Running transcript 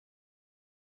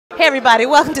Hey everybody,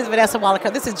 welcome to the Vanessa Waller.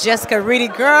 This is Jessica Reedy.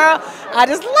 Girl, I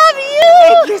just love you.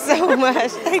 Thank you so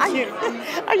much. Thank you.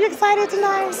 Are you excited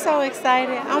tonight? I'm so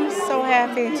excited. I'm so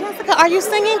happy. Jessica, are you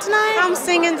singing tonight? I'm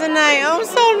singing tonight. I'm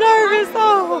so nervous.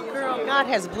 Oh, girl, God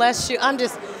has blessed you.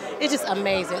 It's just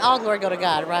amazing. All glory go to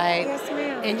God, right? Yes,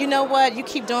 ma'am. And you know what? You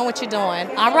keep doing what you're doing.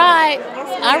 All right.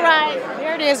 Yes, All right.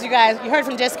 There it is, you guys. You heard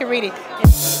from Jessica Reedy.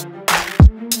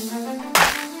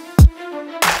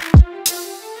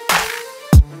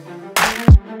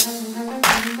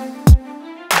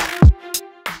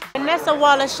 Vanessa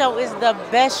Waller Show is the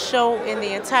best show in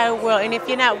the entire world. And if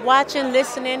you're not watching,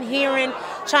 listening, hearing,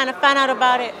 trying to find out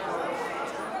about it,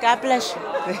 God bless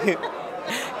you.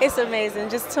 It's amazing.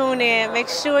 Just tune in. Make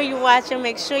sure you're watching.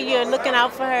 Make sure you're looking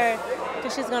out for her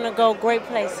because she's going to go great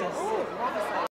places.